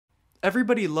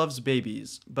Everybody loves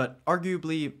babies, but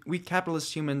arguably, we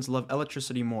capitalist humans love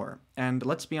electricity more. And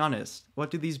let's be honest,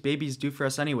 what do these babies do for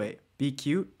us anyway? Be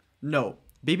cute? No.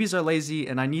 Babies are lazy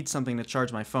and I need something to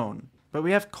charge my phone. But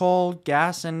we have coal,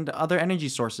 gas, and other energy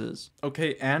sources.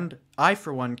 Okay, and I,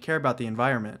 for one, care about the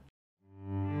environment.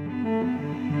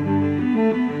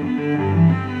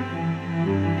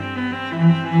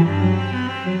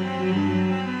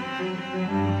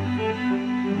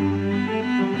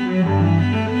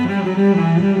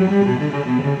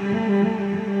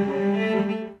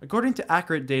 According to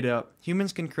accurate data,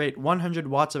 humans can create 100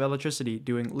 watts of electricity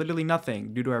doing literally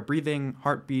nothing due to our breathing,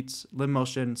 heartbeats, limb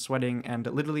motion, sweating, and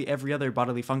literally every other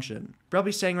bodily function. You're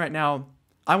probably saying right now,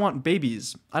 I want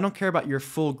babies. I don't care about your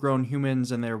full-grown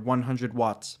humans and their 100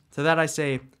 watts. To that I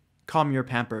say, calm your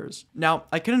pampers. Now,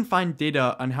 I couldn't find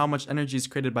data on how much energy is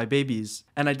created by babies,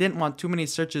 and I didn't want too many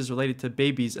searches related to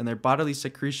babies and their bodily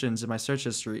secretions in my search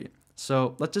history.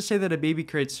 So let's just say that a baby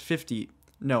creates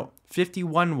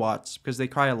 51 watts because they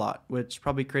cry a lot, which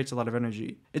probably creates a lot of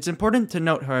energy. It's important to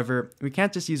note, however, we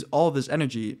can't just use all of this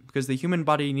energy because the human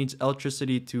body needs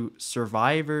electricity to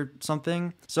survive or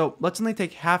something. So let's only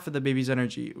take half of the baby's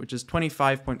energy, which is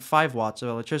 25.5 watts of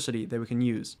electricity that we can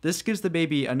use. This gives the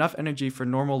baby enough energy for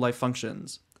normal life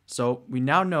functions. So we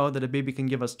now know that a baby can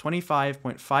give us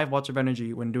 25.5 watts of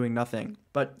energy when doing nothing.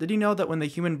 But did you know that when the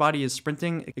human body is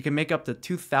sprinting, it can make up to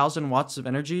 2,000 watts of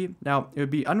energy? Now, it would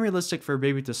be unrealistic for a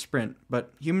baby to sprint,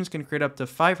 but humans can create up to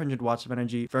 500 watts of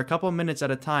energy for a couple minutes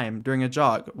at a time during a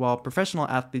jog, while professional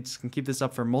athletes can keep this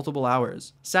up for multiple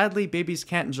hours. Sadly, babies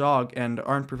can't jog and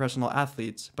aren't professional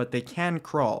athletes, but they can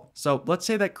crawl. So let's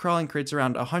say that crawling creates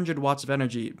around 100 watts of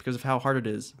energy because of how hard it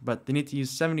is, but they need to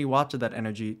use 70 watts of that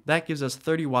energy. That gives us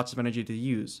 30 watts of energy to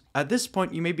use. At this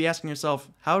point, you may be asking yourself,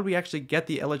 how would we actually get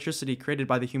the electricity created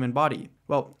by the human body?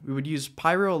 Well, we would use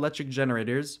pyroelectric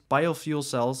generators, biofuel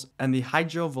cells, and the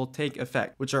hydrovoltaic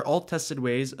effect, which are all tested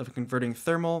ways of converting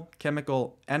thermal,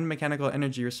 chemical, and mechanical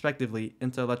energy respectively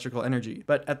into electrical energy.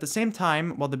 But at the same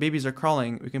time, while the babies are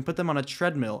crawling, we can put them on a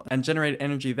treadmill and generate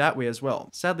energy that way as well.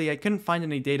 Sadly, I couldn't find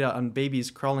any data on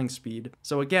babies' crawling speed,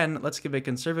 so again, let's give a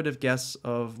conservative guess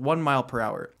of 1 mile per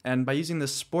hour. And by using the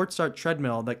sports art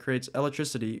treadmill that creates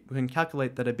electricity, we can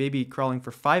calculate that a baby crawling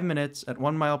for 5 minutes at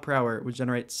 1 mile per hour would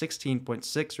generate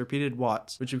 16.6 repeated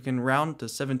watts, which we can round to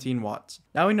 17 watts.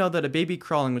 Now we know that a baby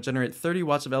crawling would generate 30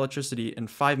 watts of electricity in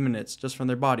 5 minutes just from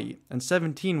their body, and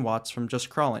 17 watts from just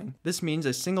crawling. This means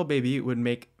a single baby would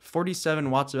make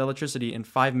 47 watts of electricity in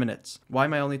 5 minutes. Why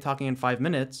am I only talking in 5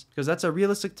 minutes? Because that's a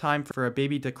realistic time for a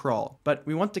baby to crawl. But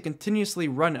we want to continuously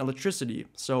run electricity,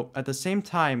 so at the same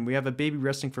time we have a baby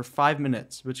resting for 5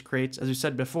 minutes, which creates, as we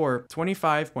said before,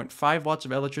 25.5 watts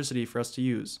of electricity for us to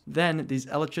use. Then these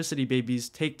electricity babies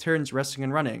take turns resting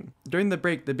and running. During the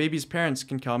break, the baby's parents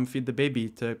can come feed the baby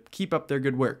to keep up their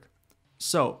good work.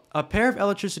 So, a pair of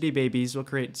electricity babies will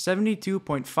create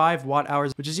 72.5 watt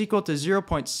hours, which is equal to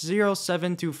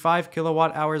 0.0725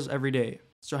 kilowatt hours every day.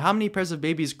 So how many pairs of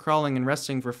babies crawling and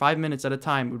resting for 5 minutes at a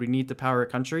time would we need to power a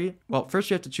country? Well,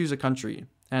 first we have to choose a country.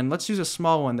 And let's choose a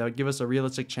small one that would give us a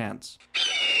realistic chance.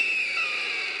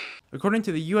 According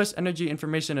to the U.S. Energy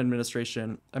Information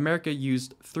Administration, America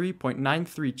used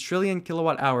 3.93 trillion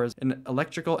kilowatt hours in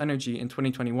electrical energy in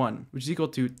 2021, which is equal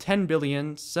to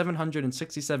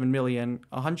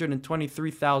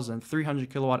 10,767,123,300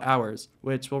 kilowatt hours,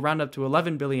 which will round up to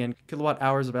 11 billion kilowatt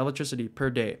hours of electricity per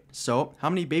day. So, how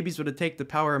many babies would it take to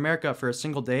power America for a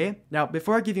single day? Now,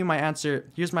 before I give you my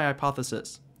answer, here's my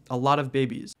hypothesis. A lot of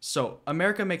babies. So,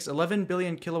 America makes 11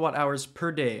 billion kilowatt hours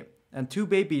per day, and 2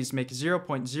 babies make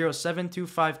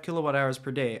 0.0725 kilowatt hours per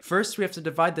day. First, we have to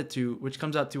divide the two, which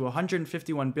comes out to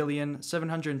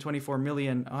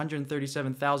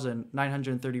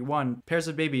 151,724,137,931 pairs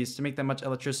of babies to make that much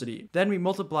electricity. Then we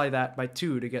multiply that by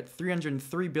 2 to get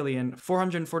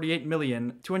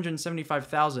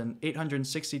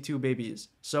 303,448,275,862 babies.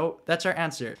 So that's our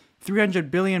answer. 300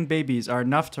 billion babies are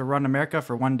enough to run America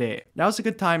for one day. Now is a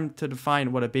good time to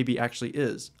define what a baby actually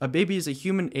is. A baby is a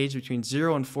human aged between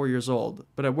 0 and 4 years old,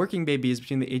 but a working baby is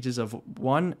between the ages of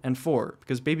 1 and 4,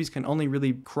 because babies can only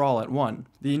really crawl at 1.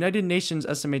 The United Nations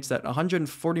estimates that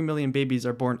 140 million babies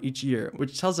are born each year,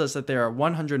 which tells us that there are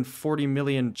 140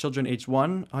 million children aged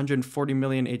 1, 140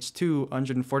 million aged 2,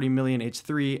 140 million aged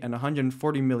 3, and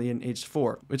 140 million aged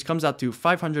 4, which comes out to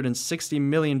 560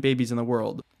 million babies in the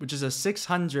world, which is a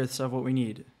 600th of what we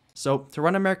need. So, to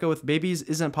run America with babies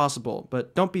isn't possible,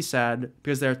 but don't be sad,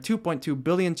 because there are 2.2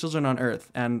 billion children on Earth,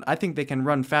 and I think they can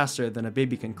run faster than a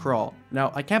baby can crawl.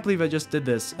 Now, I can't believe I just did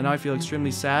this, and now I feel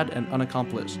extremely sad and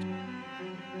unaccomplished.